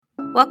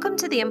Welcome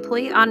to the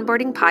Employee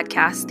Onboarding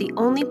Podcast, the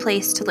only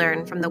place to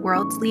learn from the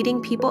world's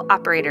leading people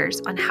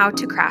operators on how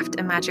to craft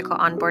a magical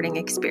onboarding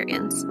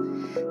experience.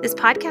 This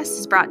podcast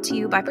is brought to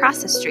you by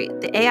Process Street,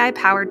 the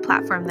AI-powered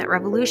platform that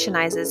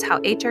revolutionizes how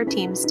HR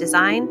teams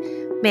design,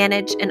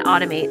 manage, and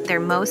automate their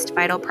most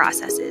vital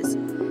processes.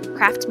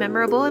 Craft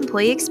memorable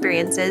employee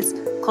experiences,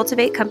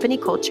 cultivate company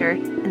culture,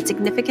 and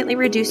significantly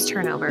reduce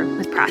turnover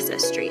with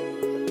Process Street.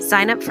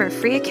 Sign up for a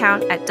free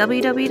account at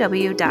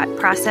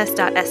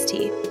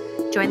www.process.st.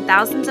 Join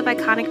thousands of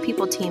iconic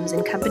people teams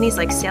in companies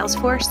like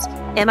Salesforce,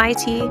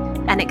 MIT,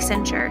 and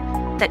Accenture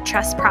that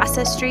trust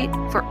Process Street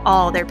for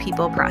all their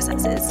people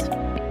processes.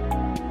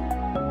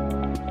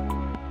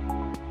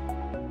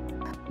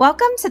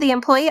 Welcome to the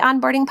Employee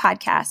Onboarding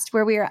Podcast,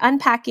 where we are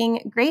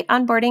unpacking great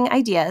onboarding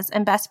ideas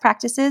and best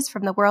practices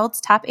from the world's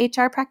top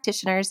HR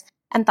practitioners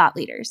and thought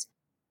leaders.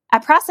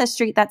 At Process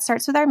Street, that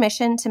starts with our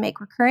mission to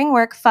make recurring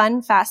work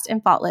fun, fast,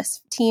 and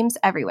faultless for teams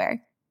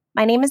everywhere.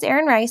 My name is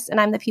Erin Rice,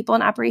 and I'm the People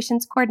and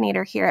Operations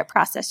Coordinator here at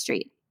Process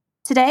Street.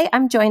 Today,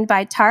 I'm joined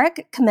by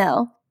Tarek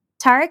Kamil.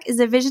 Tarek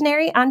is a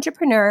visionary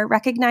entrepreneur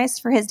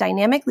recognized for his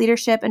dynamic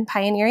leadership and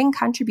pioneering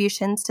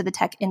contributions to the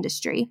tech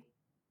industry.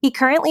 He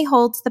currently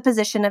holds the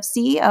position of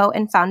CEO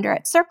and founder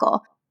at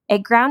Circle, a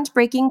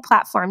groundbreaking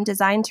platform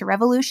designed to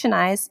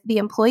revolutionize the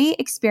employee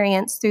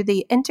experience through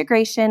the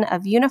integration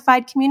of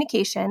unified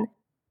communication,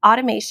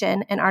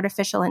 automation, and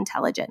artificial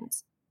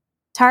intelligence.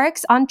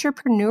 Tarek's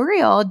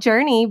entrepreneurial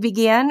journey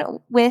began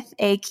with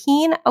a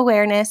keen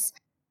awareness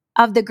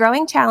of the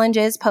growing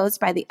challenges posed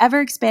by the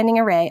ever-expanding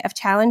array of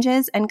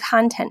challenges and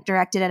content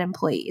directed at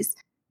employees,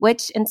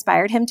 which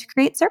inspired him to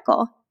create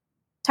Circle.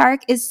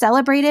 Tarek is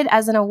celebrated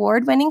as an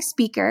award-winning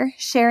speaker,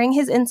 sharing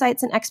his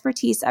insights and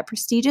expertise at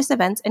prestigious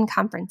events and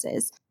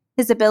conferences.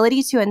 His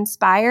ability to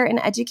inspire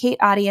and educate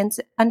audience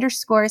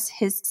underscores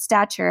his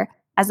stature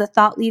as a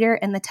thought leader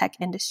in the tech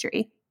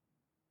industry.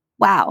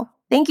 Wow.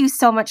 Thank you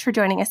so much for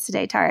joining us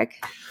today, Tarek.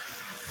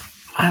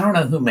 I don't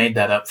know who made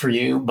that up for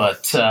you,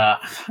 but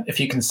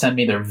if you can send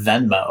me their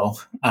Venmo,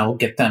 I'll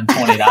get them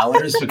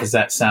 $20 because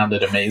that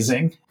sounded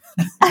amazing.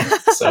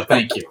 So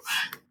thank you.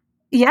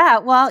 Yeah,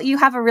 well, you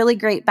have a really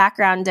great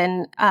background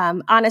and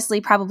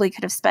honestly probably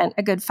could have spent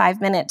a good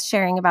 5 minutes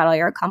sharing about all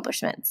your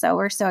accomplishments. So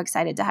we're so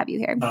excited to have you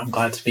here. I'm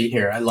glad to be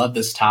here. I love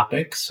this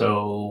topic.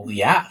 So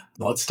yeah,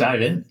 let's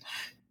dive in.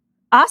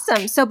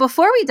 Awesome. So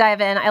before we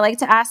dive in, I like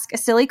to ask a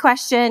silly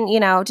question,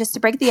 just to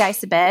break the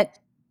ice a bit.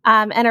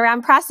 And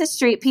around Process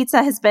Street,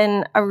 pizza has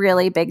been a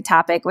really big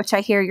topic, which I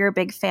hear you're a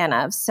big fan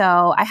of.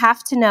 So I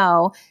have to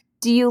know,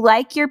 do you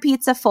like your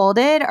pizza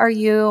folded? Or are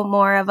you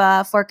more of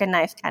a fork and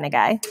knife kind of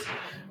guy?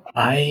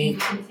 I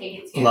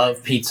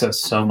love pizza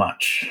so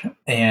much.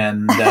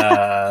 And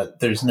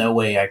there's no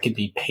way I could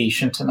be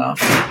patient enough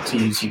to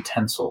use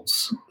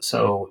utensils.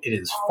 So it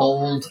is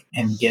fold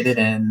and get it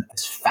in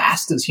as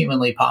fast as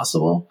humanly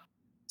possible.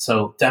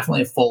 So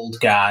definitely a fold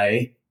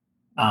guy,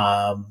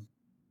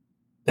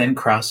 thin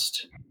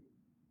crust,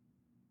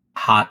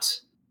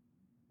 hot,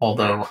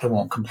 although I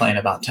won't complain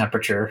about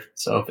temperature.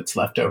 So if it's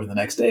left over the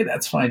next day,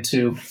 that's fine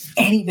too.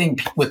 Anything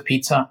with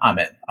pizza, I'm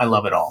in. I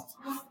love it all.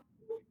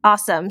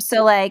 Awesome.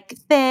 So like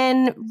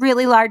thin,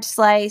 really large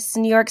slice,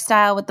 New York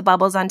style with the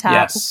bubbles on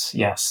top.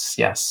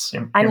 Yes.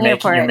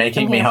 You're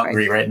making me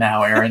hungry right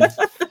now, Erin.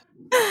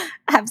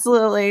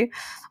 Absolutely.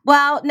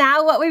 Well,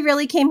 now what we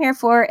really came here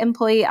for,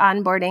 employee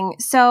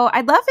onboarding. So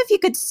I'd love if you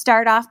could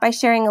start off by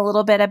sharing a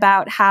little bit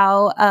about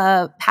how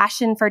a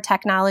passion for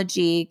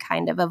technology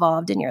kind of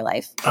evolved in your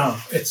life.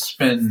 Oh, it's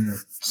been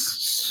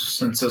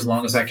since as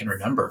long as I can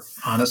remember,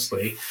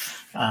 honestly.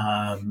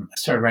 I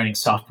started writing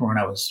software when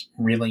I was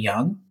really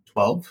young,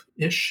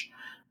 12-ish.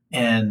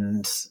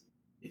 And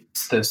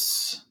it's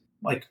this,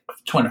 like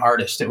to an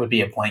artist, it would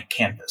be a blank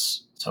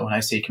canvas. So when I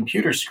see a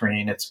computer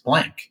screen, it's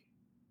blank.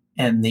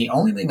 And the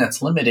only thing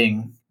that's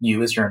limiting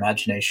you is your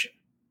imagination.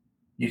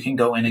 You can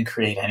go in and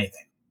create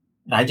anything.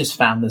 And I just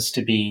found this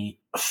to be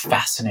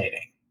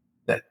fascinating,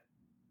 that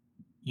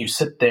you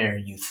sit there,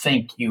 you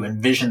think, you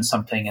envision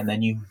something, and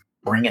then you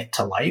bring it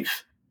to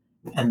life,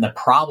 and the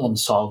problem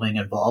solving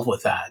involved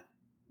with that.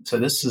 So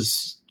this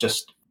is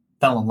just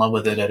fell in love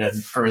with it at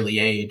an early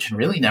age and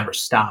really never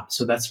stopped.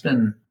 So that's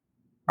been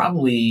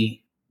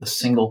probably the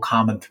single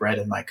common thread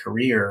in my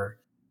career,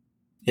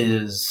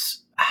 is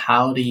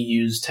how to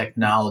use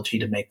technology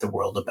to make the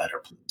world a better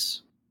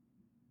place.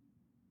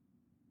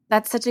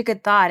 That's such a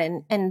good thought.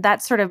 And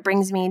that sort of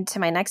brings me to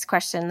my next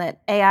question,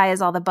 that AI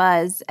is all the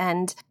buzz.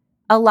 And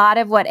a lot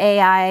of what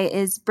AI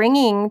is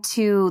bringing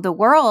to the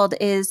world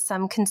is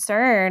some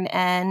concern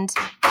and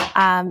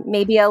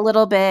maybe a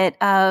little bit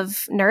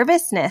of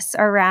nervousness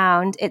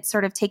around it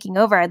sort of taking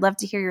over. I'd love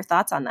to hear your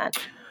thoughts on that.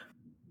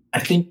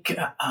 I think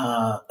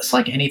it's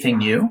like anything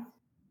new.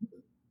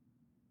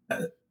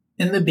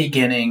 In the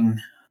beginning,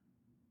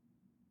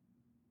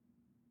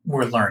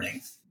 we're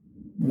learning.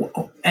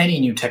 Any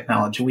new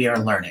technology, we are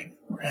learning.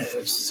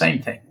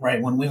 Same thing,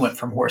 right? When we went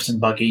from horse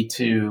and buggy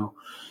to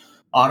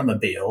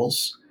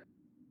automobiles,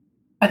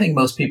 I think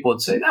most people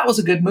would say that was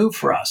a good move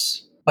for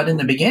us. But in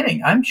the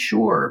beginning, I'm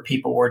sure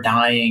people were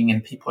dying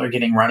and people are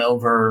getting run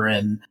over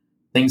and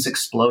things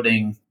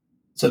exploding.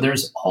 So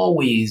there's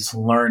always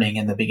learning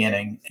in the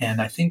beginning.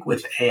 And I think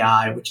with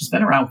AI, which has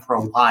been around for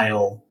a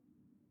while,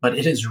 but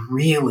it has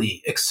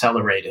really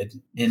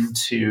accelerated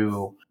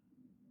into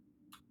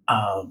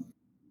kind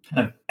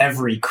of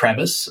every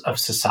crevice of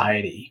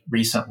society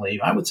recently,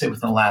 I would say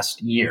within the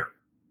last year,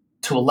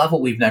 to a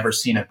level we've never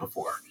seen it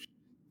before.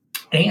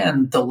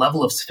 And the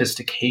level of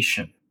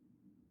sophistication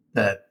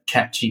that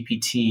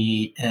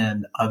ChatGPT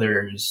and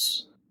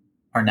others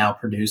are now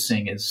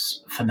producing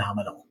is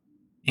phenomenal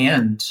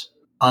and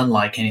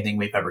unlike anything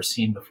we've ever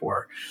seen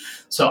before.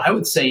 So I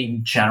would say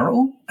in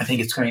general, I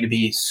think it's going to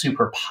be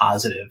super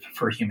positive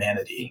for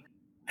humanity.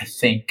 I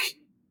think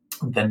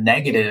the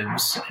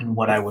negatives and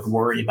what I would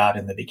worry about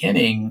in the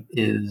beginning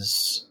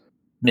is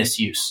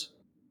misuse,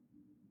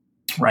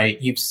 right?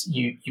 You've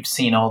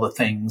seen all the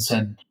things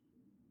and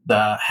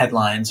the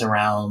headlines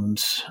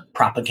around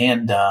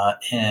propaganda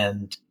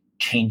and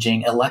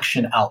changing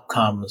election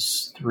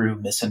outcomes through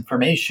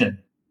misinformation.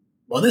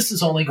 Well, this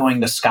is only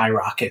going to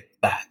skyrocket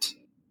that.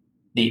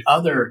 The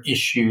other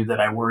issue that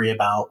I worry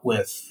about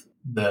with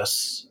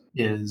this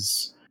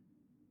is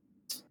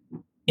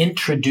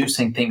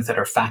introducing things that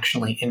are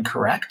factually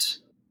incorrect,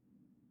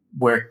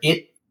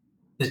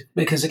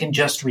 because it can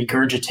just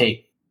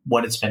regurgitate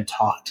what it's been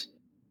taught.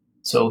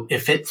 So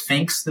if it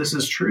thinks this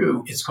is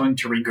true, it's going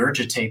to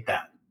regurgitate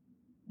that.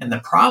 And the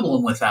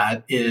problem with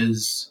that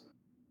is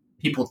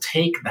people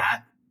take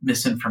that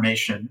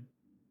misinformation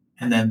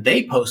and then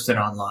they post it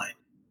online.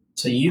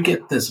 So you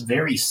get this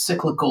very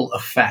cyclical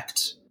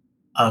effect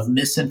of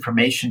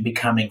misinformation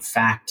becoming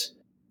fact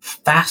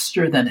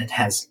faster than it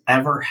has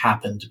ever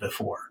happened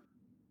before.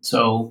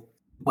 So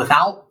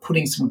without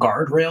putting some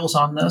guardrails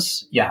on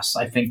this, yes,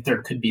 I think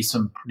there could be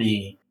some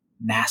pretty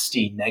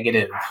nasty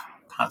negative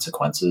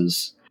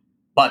consequences.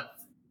 But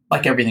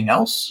like everything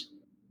else,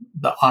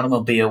 the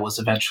automobile was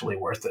eventually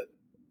worth it.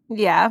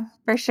 Yeah,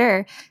 for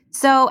sure.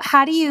 So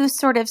how do you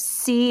sort of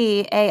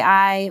see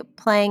AI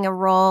playing a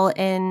role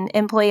in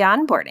employee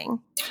onboarding?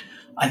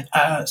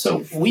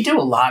 So we do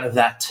a lot of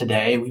that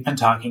today. We've been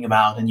talking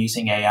about and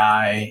using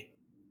AI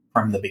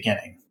from the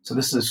beginning. So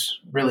this is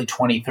really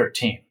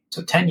 2013.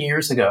 So 10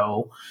 years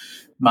ago,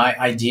 my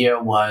idea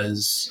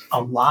was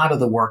a lot of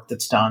the work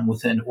that's done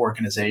within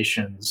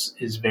organizations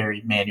is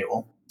very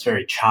manual. It's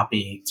very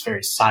choppy. It's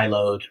very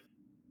siloed.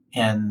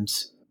 And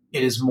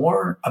it is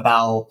more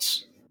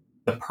about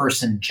the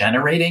person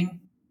generating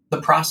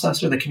the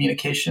process or the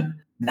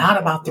communication, not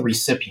about the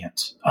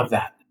recipient of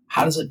that.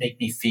 How does it make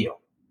me feel?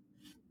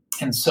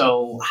 And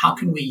so how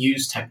can we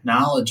use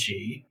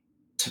technology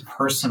to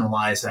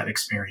personalize that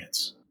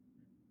experience?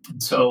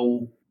 And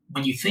so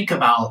when you think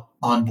about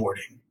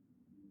onboarding,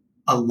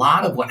 a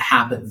lot of what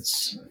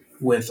happens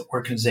with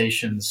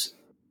organizations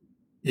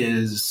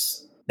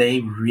is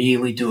they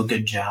really do a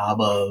good job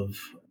of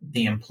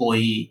the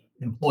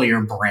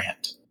employer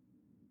brand.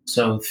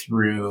 So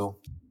through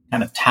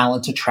kind of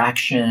talent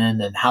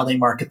attraction and how they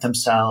market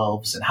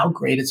themselves and how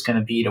great it's going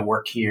to be to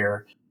work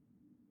here.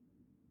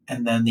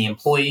 And then the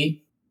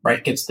employee,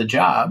 right, gets the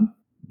job,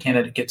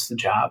 candidate gets the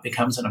job,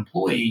 becomes an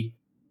employee.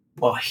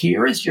 Well,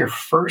 here is your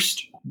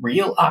first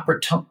real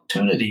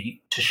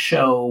opportunity to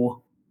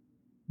show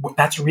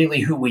that's really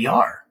who we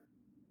are.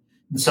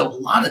 And so a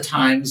lot of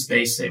times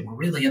they say, we're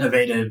really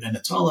innovative and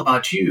it's all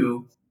about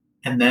you.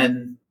 And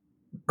then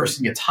the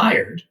person gets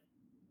hired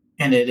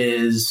and it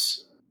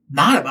is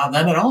not about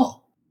them at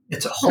all.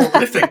 It's a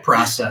horrific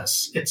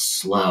process. It's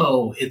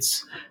slow.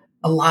 It's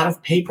a lot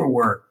of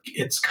paperwork.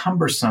 It's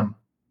cumbersome.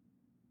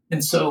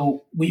 And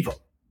so we've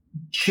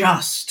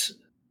just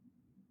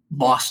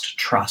lost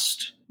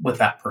trust with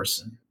that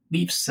person.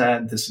 We've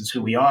said this is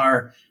who we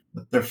are.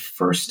 But the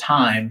first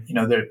time,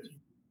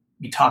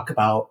 we talk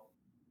about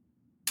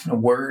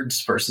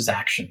words versus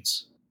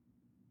actions.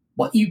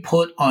 What you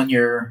put on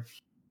your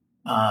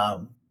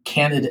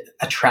candidate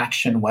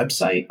attraction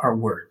website are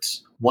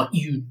words. What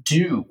you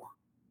do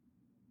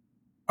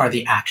are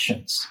the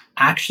actions.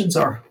 Actions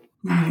are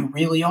who you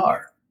really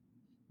are.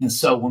 And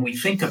so when we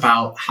think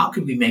about how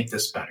can we make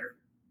this better,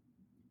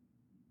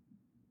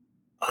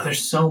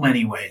 there's so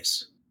many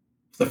ways.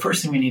 The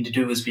first thing we need to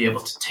do is be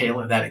able to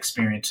tailor that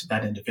experience to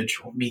that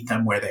individual, meet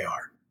them where they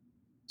are.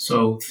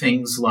 So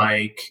things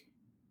like,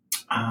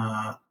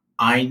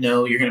 I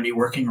know you're going to be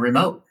working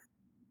remote,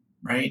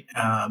 right?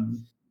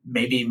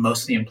 Maybe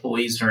most of the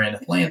employees are in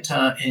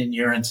Atlanta and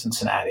you're in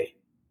Cincinnati.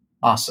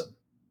 Awesome.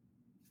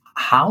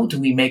 How do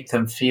we make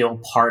them feel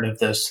part of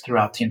this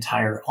throughout the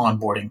entire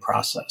onboarding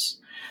process?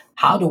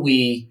 How do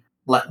we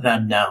let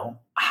them know?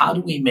 How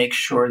do we make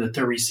sure that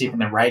they're receiving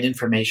the right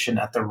information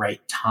at the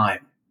right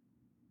time,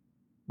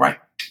 right?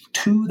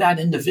 To that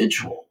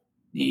individual.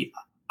 The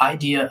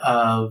idea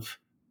of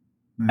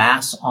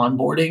mass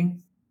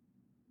onboarding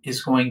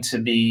is going to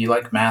be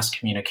like mass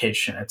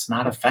communication. It's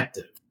not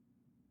effective.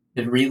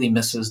 It really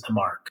misses the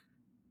mark.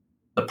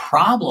 The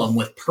problem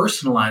with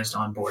personalized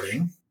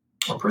onboarding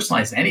or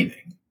personalized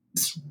anything,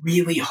 it's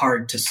really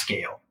hard to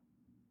scale.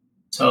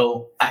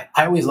 So I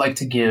always like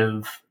to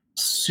give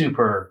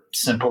super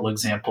simple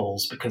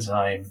examples because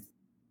I'm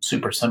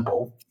super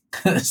simple.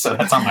 So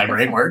that's how my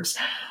brain works.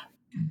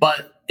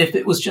 But if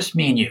it was just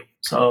me and you,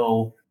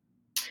 so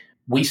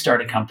we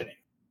start a company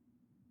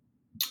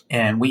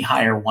and we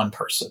hire one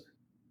person,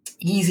 it's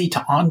easy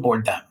to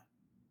onboard them.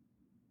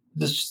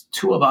 There's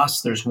two of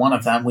us, there's one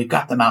of them, we've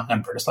got them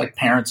outnumbered. It's like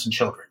parents and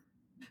children.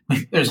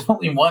 There's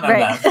only one of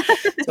them.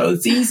 So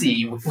it's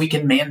easy. We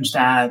can manage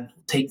that,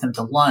 take them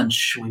to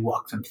lunch. We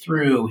walk them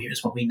through.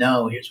 Here's what we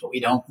know. Here's what we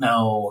don't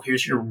know.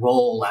 Here's your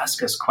role.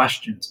 Ask us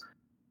questions.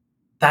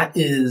 That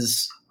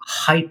is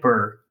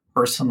hyper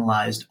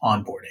personalized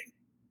onboarding.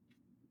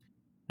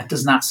 That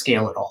does not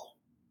scale at all.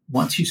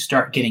 Once you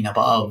start getting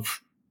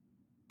above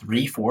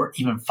 3, 4,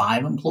 even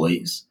 5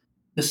 employees,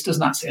 this does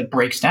not, it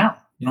breaks down.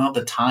 You don't have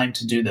the time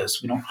to do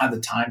this. We don't have the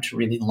time to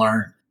really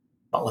learn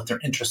about what their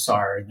interests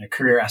are and their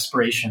career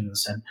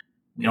aspirations. And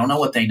we don't know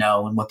what they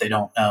know and what they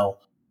don't know.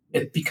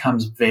 It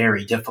becomes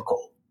very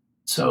difficult.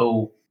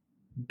 So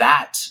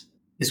that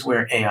is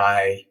where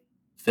AI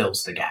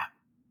fills the gap.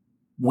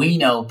 We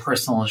know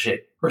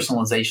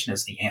personalization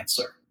is the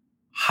answer.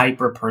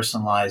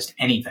 Hyper-personalized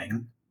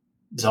anything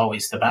is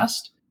always the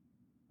best.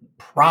 The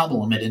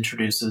problem it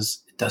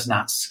introduces, it does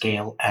not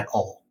scale at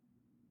all.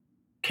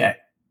 Okay.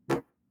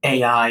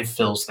 AI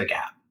fills the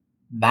gap.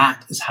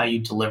 That is how you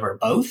deliver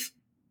both.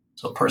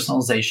 So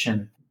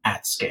personalization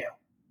at scale.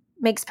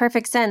 Makes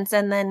perfect sense.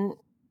 And then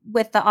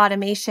with the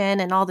automation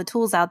and all the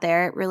tools out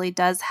there, it really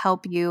does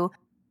help you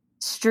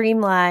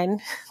streamline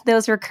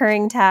those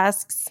recurring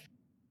tasks.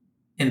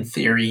 In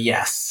theory,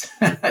 yes.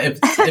 if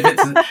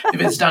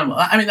it's done well.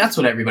 I mean, that's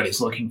what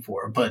everybody's looking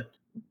for. But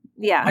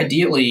yeah,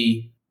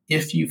 ideally,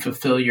 if you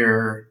fulfill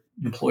your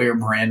employer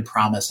brand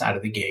promise out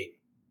of the gate,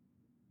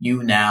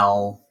 you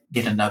now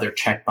get another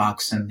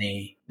checkbox in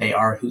the they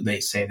are who they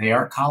say they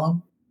are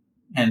column.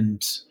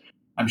 And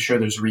I'm sure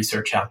there's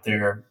research out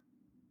there.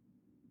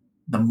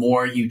 The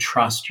more you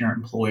trust your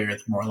employer,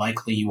 the more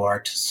likely you are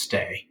to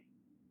stay.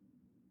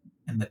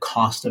 And the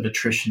cost of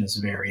attrition is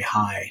very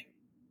high.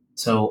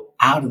 So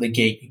out of the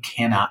gate, you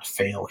cannot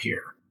fail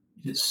here.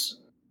 It is,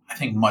 I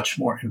think, much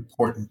more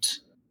important,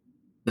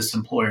 this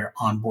employer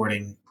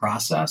onboarding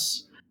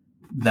process,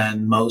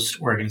 than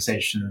most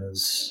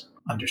organizations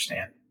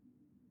understand.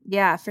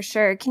 Yeah, for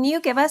sure. Can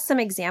you give us some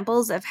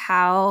examples of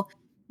how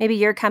maybe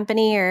your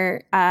company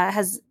or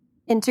has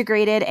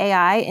integrated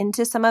AI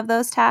into some of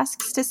those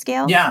tasks to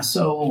scale? Yeah,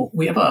 so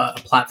we have a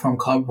platform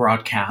called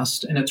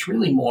Broadcast, and it's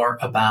really more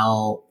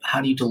about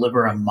how do you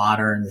deliver a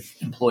modern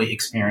employee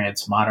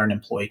experience, modern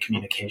employee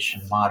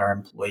communication, modern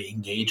employee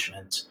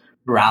engagement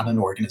throughout an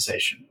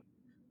organization.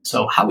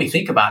 So how we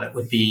think about it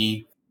would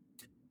be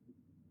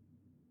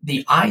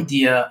the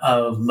idea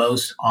of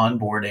most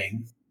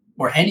onboarding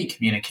or any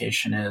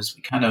communication is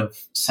we kind of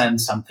send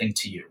something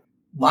to you.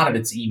 A lot of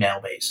it's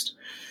email-based.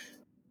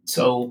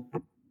 So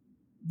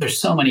there's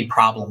so many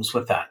problems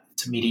with that.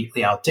 It's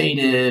immediately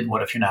outdated.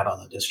 What if you're not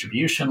on the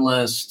distribution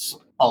list?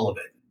 All of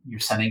it.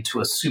 You're sending to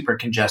a super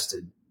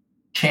congested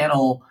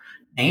channel.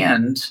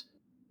 And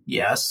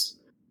yes,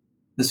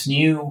 this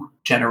new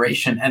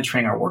generation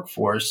entering our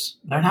workforce,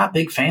 they're not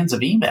big fans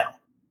of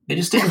email. They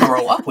just didn't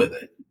grow up with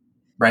it,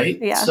 right?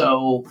 Yeah.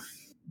 So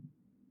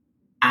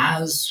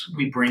as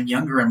we bring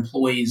younger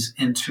employees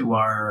into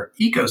our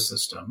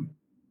ecosystem,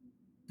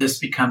 this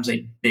becomes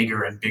a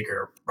bigger and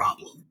bigger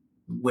problem.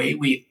 The way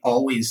we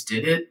always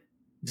did it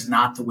is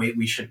not the way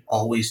we should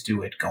always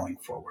do it going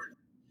forward.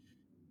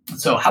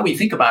 So how we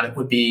think about it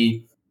would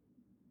be,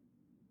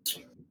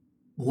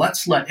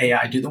 let's let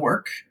AI do the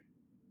work.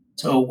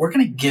 So we're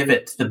going to give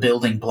it the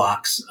building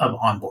blocks of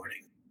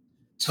onboarding.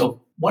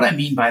 So what I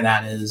mean by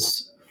that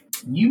is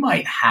you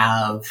might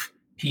have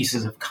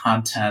pieces of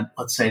content,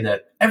 let's say,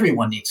 that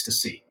everyone needs to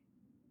see.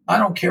 I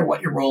don't care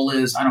what your role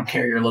is. I don't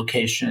care your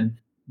location.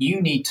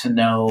 You need to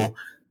know,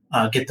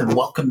 get the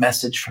welcome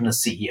message from the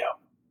CEO.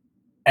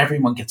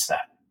 Everyone gets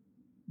that,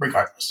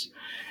 regardless.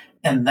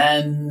 And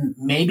then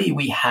maybe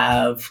we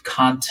have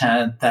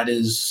content that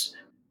is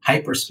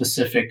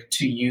hyper-specific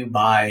to you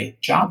by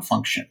job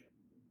function.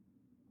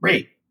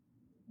 Great.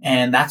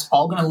 And that's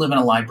all going to live in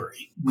a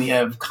library. We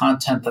have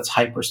content that's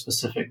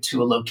hyper-specific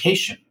to a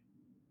location.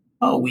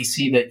 Oh, we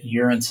see that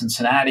you're in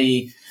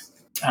Cincinnati.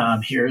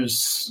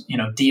 Here's,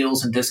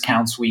 deals and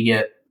discounts we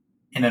get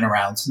in and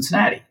around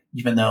Cincinnati,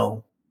 even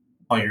though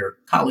all your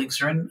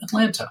colleagues are in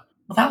Atlanta.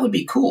 Well, that would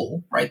be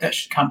cool, right? That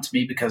should come to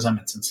me because I'm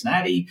in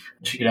Cincinnati.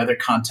 I should get other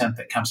content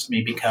that comes to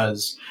me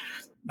because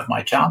of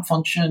my job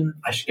function.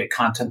 I should get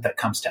content that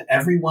comes to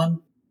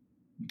everyone,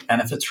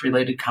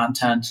 benefits-related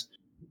content.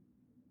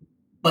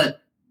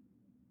 But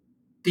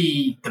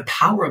the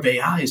power of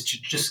AI is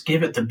to just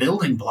give it the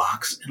building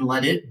blocks and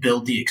let it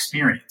build the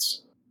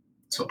experience.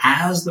 So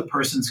as the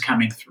person's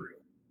coming through,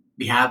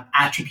 we have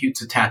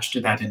attributes attached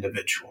to that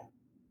individual.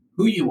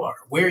 Who you are,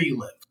 where you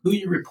live, who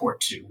you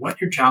report to,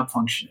 what your job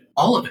function is,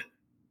 all of it.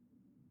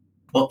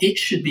 Well, it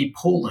should be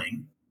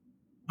pulling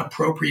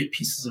appropriate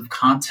pieces of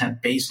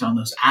content based on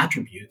those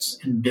attributes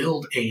and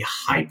build a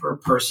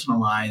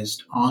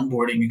hyper-personalized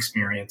onboarding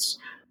experience,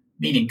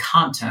 meaning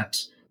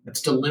content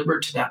that's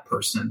delivered to that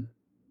person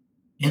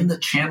in the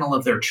channel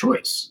of their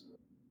choice.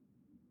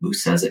 Who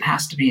says it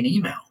has to be an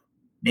email?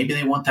 Maybe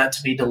they want that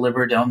to be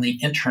delivered on the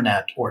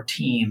intranet or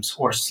Teams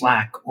or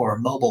Slack or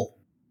mobile.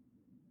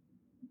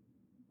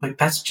 Like,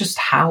 that's just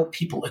how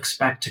people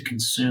expect to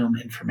consume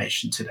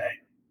information today.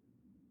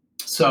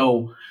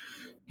 So,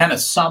 kind of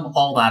sum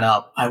all that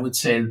up, I would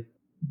say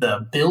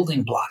the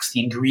building blocks,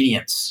 the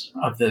ingredients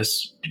of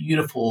this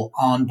beautiful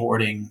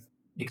onboarding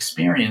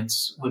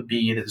experience would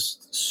be it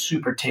is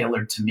super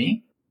tailored to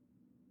me.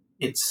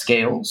 It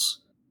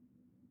scales.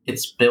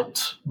 It's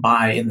built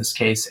by, in this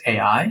case,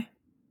 AI.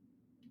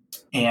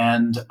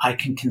 And I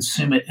can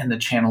consume it in the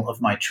channel of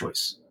my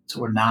choice.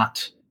 So we're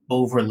not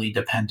overly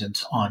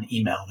dependent on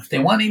email. If they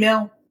want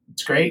email,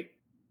 it's great.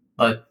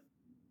 But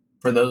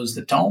for those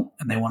that don't,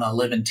 and they want to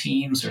live in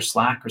Teams or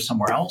Slack or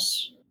somewhere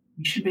else,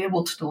 you should be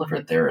able to deliver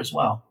it there as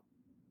well.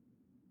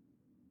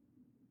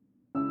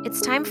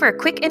 It's time for a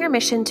quick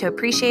intermission to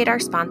appreciate our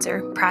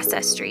sponsor,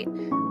 Process Street.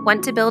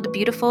 Want to build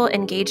beautiful,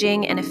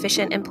 engaging, and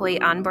efficient employee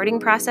onboarding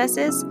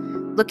processes?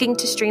 Looking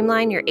to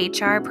streamline your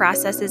HR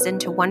processes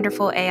into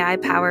wonderful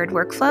AI-powered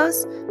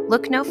workflows?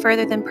 Look no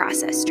further than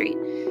Process Street.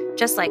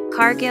 Just like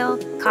Cargill,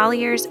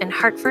 Colliers, and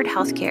Hartford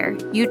Healthcare,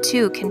 you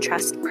too can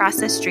trust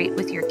Process Street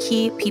with your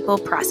key people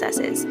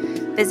processes.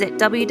 Visit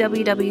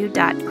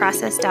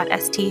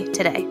www.process.st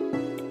today.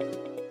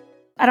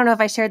 I don't know if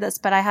I shared this,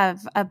 but I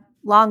have a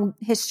long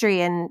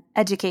history in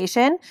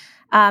education.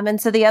 And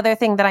so the other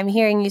thing that I'm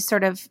hearing you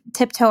sort of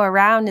tiptoe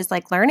around is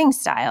like learning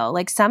style.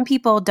 Like some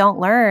people don't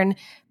learn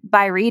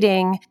by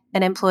reading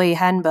an employee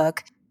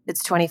handbook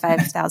that's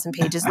 25,000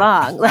 pages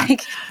long.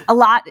 Like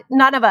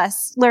none of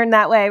us learn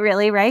that way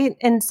really, right?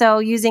 And so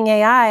using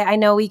AI, I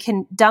know we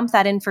can dump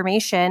that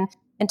information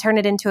and turn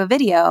it into a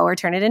video or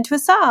turn it into a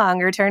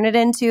song or turn it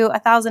into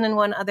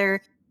 1,001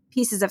 other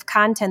pieces of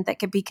content that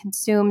could be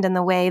consumed in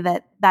the way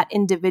that that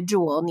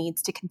individual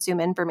needs to consume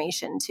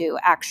information to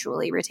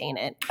actually retain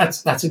it.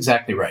 That's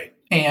exactly right.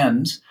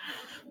 And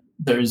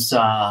there's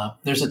a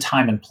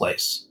time and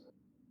place.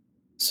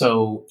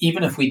 So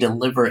even if we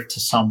deliver it to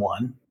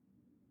someone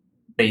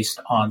based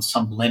on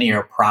some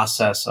linear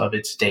process of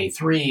it's day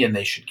 3 and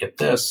they should get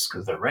this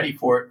because they're ready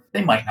for it,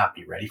 they might not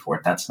be ready for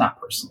it. That's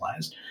not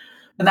personalized.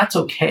 And that's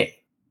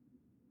okay.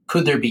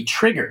 Could there be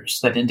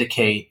triggers that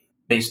indicate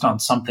based on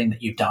something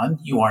that you've done,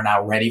 you are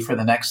now ready for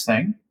the next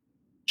thing?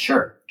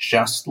 Sure,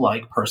 just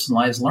like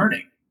personalized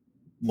learning.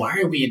 Why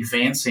are we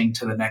advancing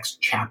to the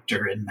next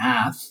chapter in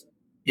math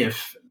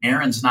if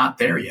Erin's not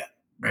there yet,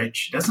 right?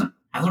 She hasn't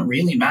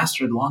really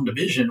mastered long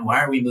division. Why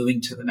are we moving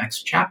to the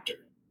next chapter?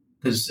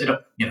 Because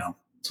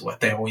it's what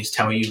they always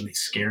tell you and they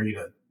scare you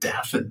to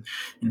death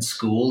in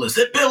school is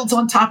it builds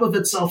on top of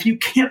itself. You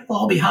can't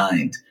fall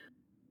behind.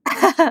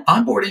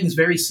 Onboarding is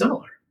very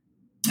similar.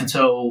 And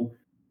so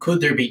could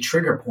there be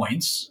trigger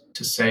points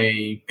to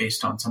say,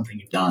 based on something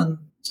you've done,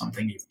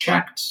 something you've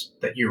checked,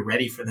 that you're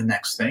ready for the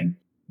next thing?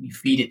 We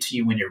feed it to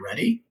you when you're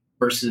ready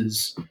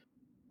versus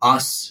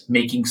us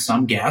making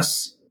some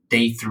guess,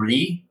 day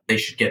 3, they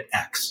should get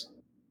X.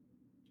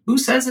 Who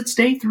says it's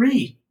day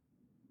 3?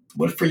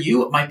 What for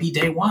you, it might be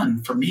day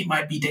 1. For me, it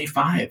might be day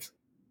 5.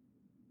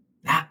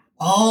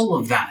 All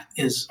of that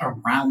is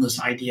around this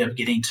idea of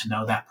getting to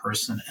know that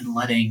person and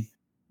letting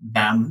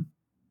them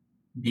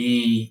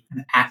be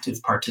an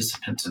active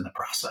participant in the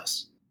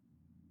process.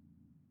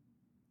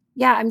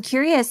 Yeah, I'm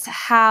curious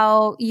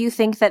how you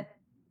think that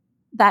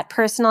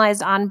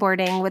personalized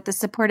onboarding with the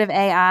support of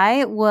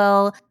AI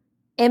will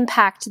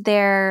impact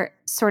their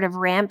sort of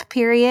ramp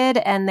period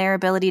and their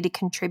ability to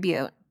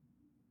contribute.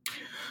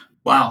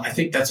 Wow, I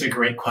think that's a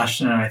great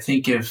question. And I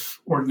think if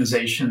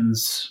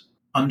organizations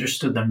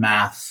understood the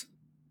math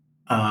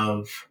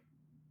of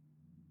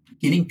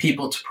getting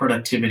people to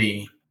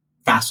productivity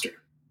faster,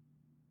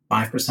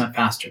 5%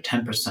 faster,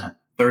 10%,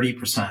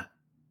 30%,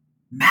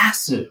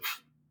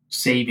 massive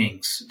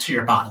savings to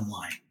your bottom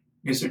line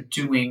because they're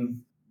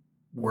doing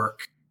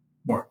work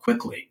more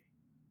quickly.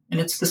 And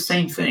it's the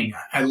same thing.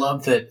 I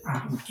love that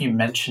you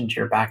mentioned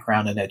your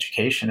background in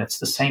education. It's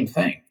the same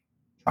thing.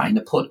 Trying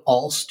to put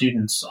all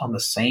students on the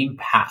same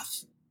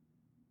path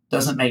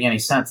doesn't make any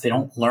sense. They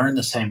don't learn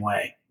the same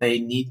way. They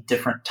need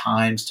different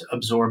times to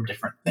absorb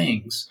different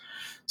things.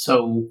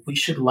 So we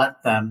should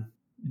let them,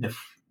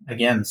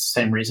 again,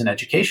 same reason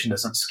education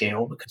doesn't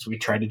scale because we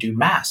try to do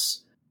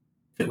mass.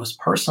 If it was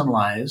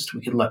personalized,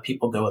 we could let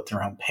people go at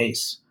their own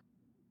pace.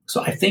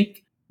 So I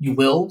think you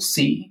will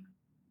see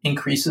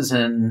increases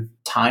in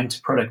time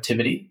to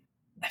productivity.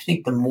 I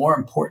think the more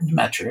important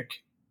metric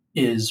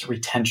is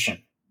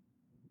retention.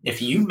 If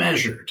you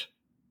measured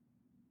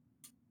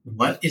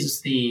what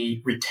is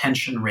the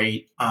retention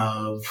rate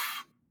of,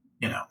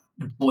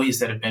 employees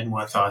that have been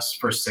with us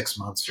for 6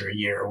 months or a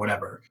year or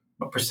whatever,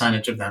 what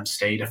percentage of them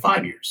stay to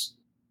 5 years?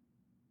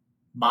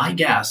 My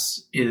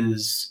guess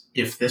is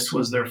if this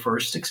was their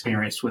first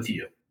experience with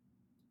you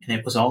and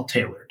it was all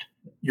tailored,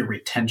 your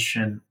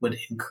retention would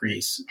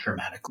increase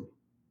dramatically.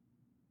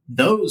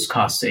 Those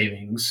cost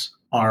savings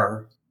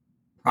are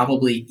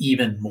probably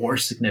even more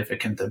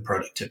significant than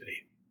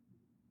productivity.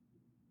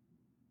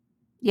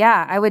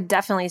 Yeah, I would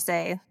definitely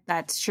say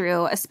that's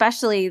true,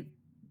 especially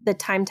the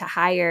time to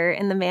hire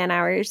and the man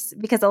hours,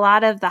 because a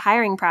lot of the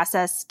hiring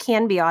process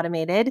can be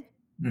automated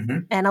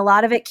and a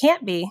lot of it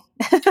can't be.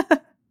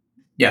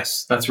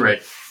 Yes, that's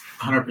right.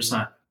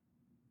 100%.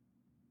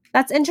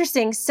 That's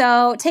interesting.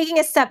 So taking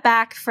a step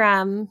back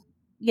from,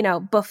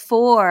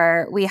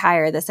 before we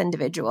hire this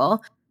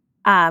individual,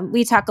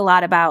 we talk a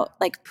lot about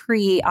like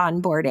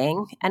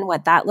pre-onboarding and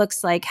what that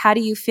looks like. How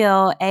do you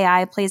feel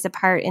AI plays a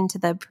part into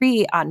the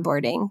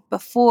pre-onboarding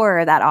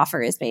before that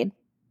offer is made?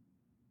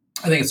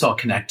 I think it's all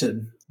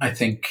connected. I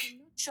think.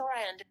 Sure,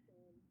 I understand.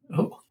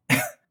 Oh.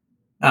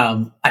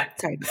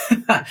 Sorry.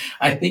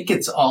 I think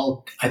it's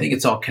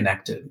all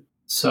connected.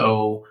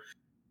 So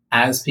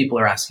as people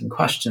are asking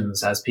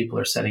questions, as people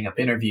are setting up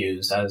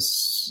interviews,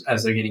 as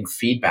they're getting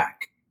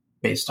feedback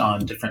based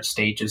on different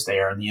stages they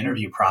are in the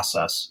interview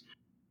process,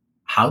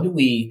 how do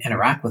we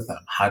interact with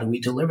them? How do we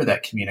deliver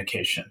that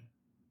communication?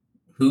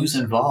 Who's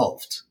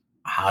involved?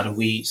 How do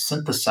we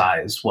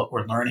synthesize what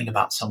we're learning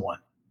about someone?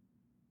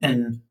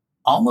 And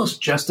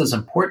almost just as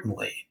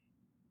importantly,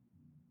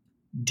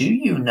 do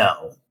you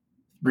know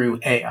through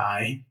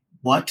AI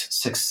what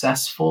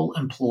successful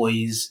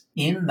employees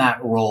in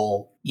that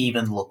role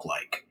even look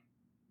like?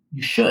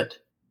 You should,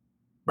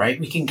 right?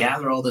 We can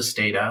gather all this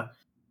data.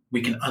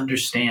 We can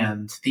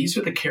understand these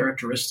are the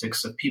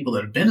characteristics of people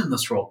that have been in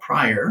this role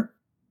prior,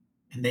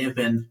 and they have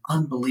been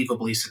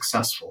unbelievably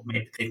successful.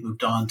 Maybe they've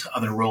moved on to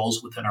other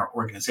roles within our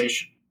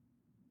organization.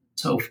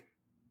 So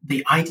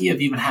the idea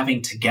of even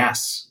having to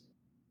guess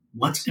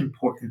what's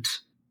important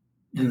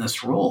in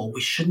this role,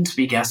 we shouldn't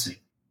be guessing.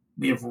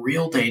 We have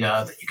real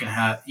data that you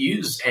can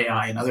use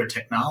AI and other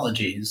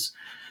technologies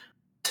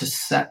to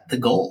set the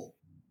goal.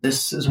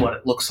 This is what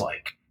it looks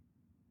like.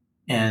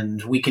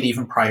 And we could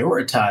even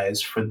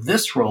prioritize for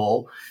this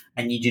role,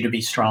 I need you to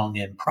be strong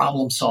in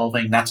problem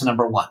solving. That's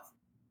number one.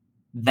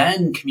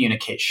 Then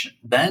communication,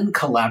 then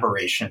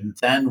collaboration,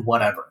 then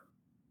whatever,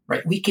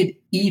 right? We could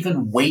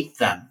even weight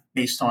them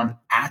based on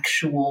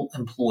actual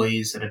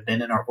employees that have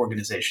been in our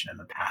organization in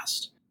the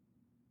past.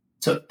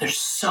 So there's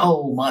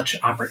so much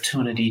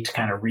opportunity to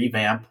kind of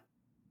revamp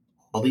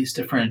all these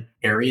different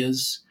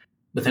areas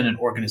within an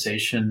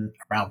organization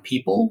around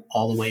people,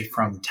 all the way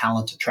from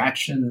talent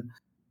attraction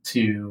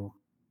to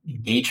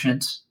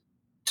engagement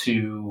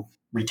to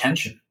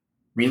retention,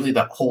 really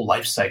the whole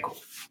life cycle.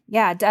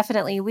 Yeah,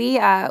 definitely.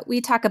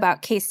 We talk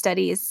about case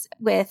studies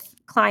with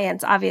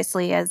clients,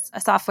 obviously, as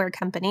a software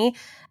company,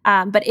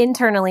 but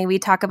internally we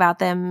talk about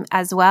them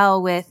as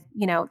well with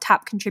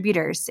top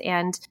contributors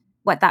and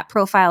what that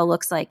profile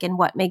looks like and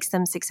what makes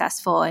them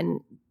successful.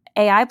 And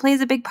AI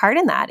plays a big part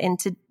in that, and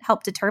to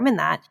help determine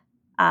that.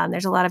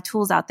 There's a lot of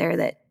tools out there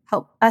that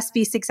help us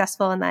be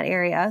successful in that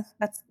area.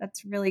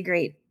 That's really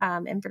great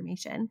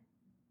information.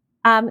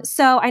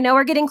 So I know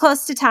we're getting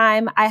close to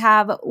time. I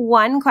have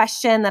one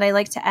question that I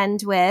like to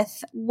end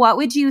with. What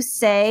would you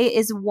say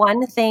is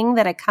one thing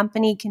that a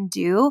company can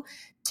do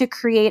to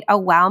create a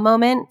wow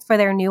moment for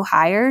their new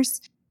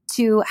hires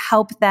to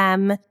help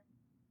them,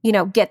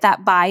 get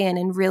that buy-in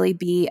and really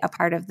be a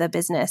part of the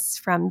business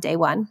from day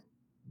one?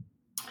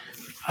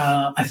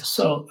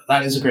 So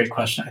that is a great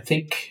question. I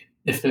think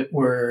if it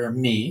were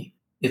me,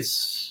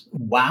 it's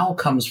wow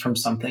comes from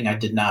something I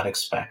did not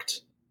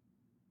expect.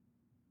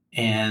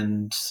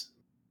 And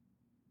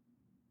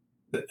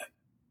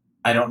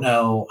I don't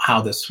know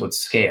how this would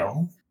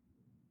scale,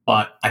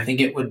 but I think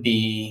it would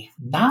be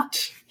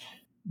not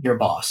your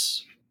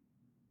boss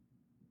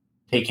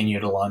taking you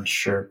to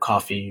lunch or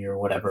coffee or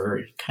whatever.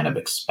 You kind of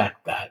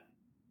expect that.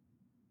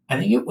 I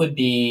think it would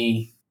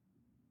be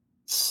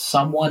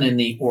someone in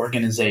the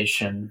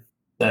organization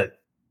that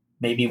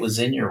maybe was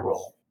in your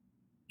role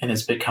and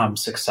has become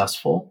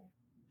successful.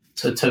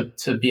 So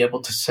to be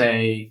able to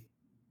say,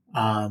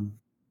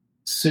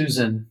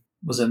 Susan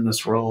was in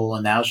this role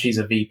and now she's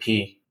a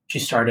VP. She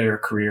started her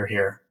career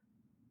here.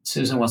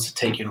 Susan wants to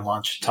take you to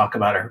lunch to talk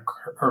about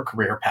her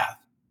career path.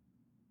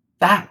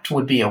 That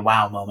would be a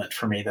wow moment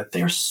for me, that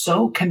they're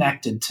so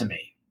connected to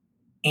me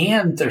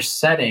and they're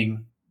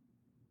setting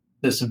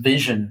this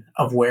vision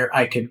of where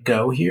I could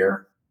go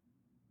here.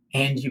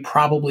 And you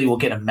probably will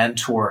get a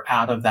mentor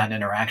out of that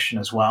interaction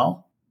as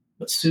well.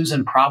 But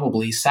Susan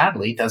probably,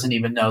 sadly, doesn't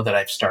even know that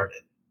I've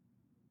started.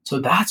 So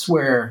that's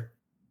where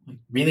I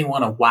really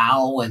want to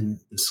wow. And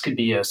this could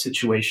be a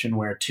situation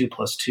where 2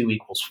 + 2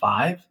 =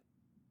 5.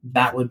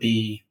 That would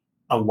be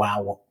a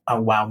wow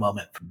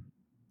moment for me.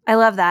 I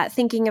love that.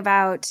 Thinking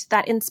about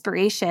that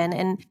inspiration,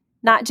 and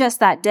not just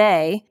that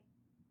day,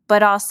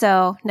 but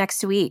also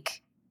next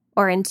week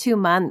or in 2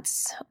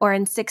 months or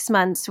in 6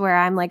 months, where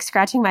I'm like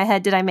scratching my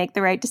head, did I make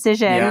the right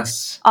decision?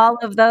 Yes. All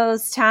of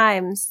those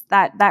times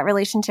that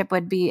relationship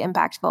would be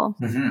impactful.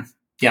 Mm-hmm.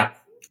 Yeah.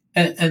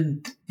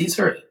 And these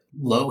are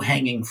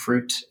low-hanging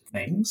fruit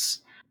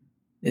things.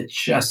 It's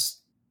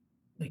just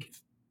like if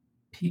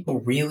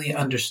people really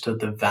understood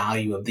the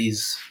value of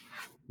these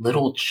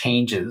little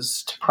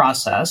changes to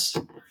process,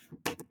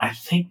 I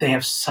think they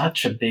have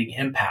such a big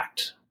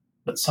impact.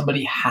 But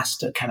somebody has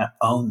to kind of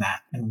own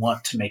that and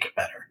want to make it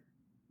better.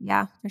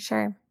 Yeah, for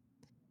sure.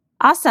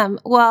 Awesome.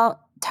 Well,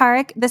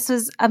 Tarek, this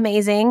was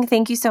amazing.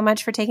 Thank you so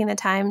much for taking the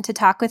time to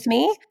talk with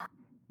me.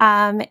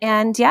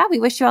 And yeah, we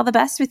wish you all the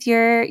best with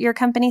your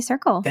company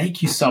Circle.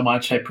 Thank you so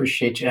much. I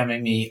appreciate you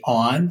having me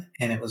on,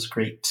 and it was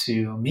great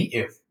to meet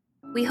you.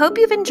 We hope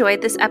you've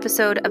enjoyed this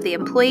episode of the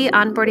Employee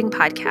Onboarding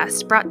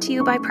Podcast brought to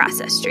you by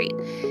Process Street.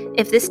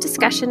 If this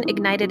discussion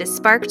ignited a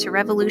spark to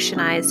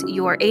revolutionize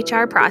your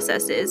HR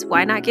processes,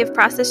 why not give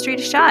Process Street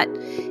a shot?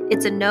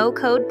 It's a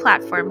no-code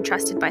platform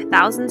trusted by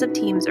thousands of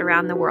teams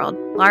around the world,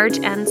 large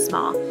and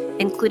small,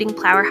 including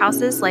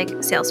powerhouses like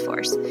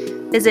Salesforce.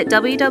 Visit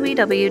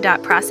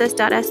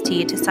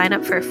www.process.st to sign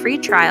up for a free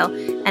trial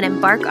and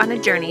embark on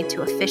a journey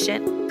to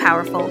efficient,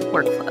 powerful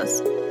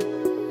workflows.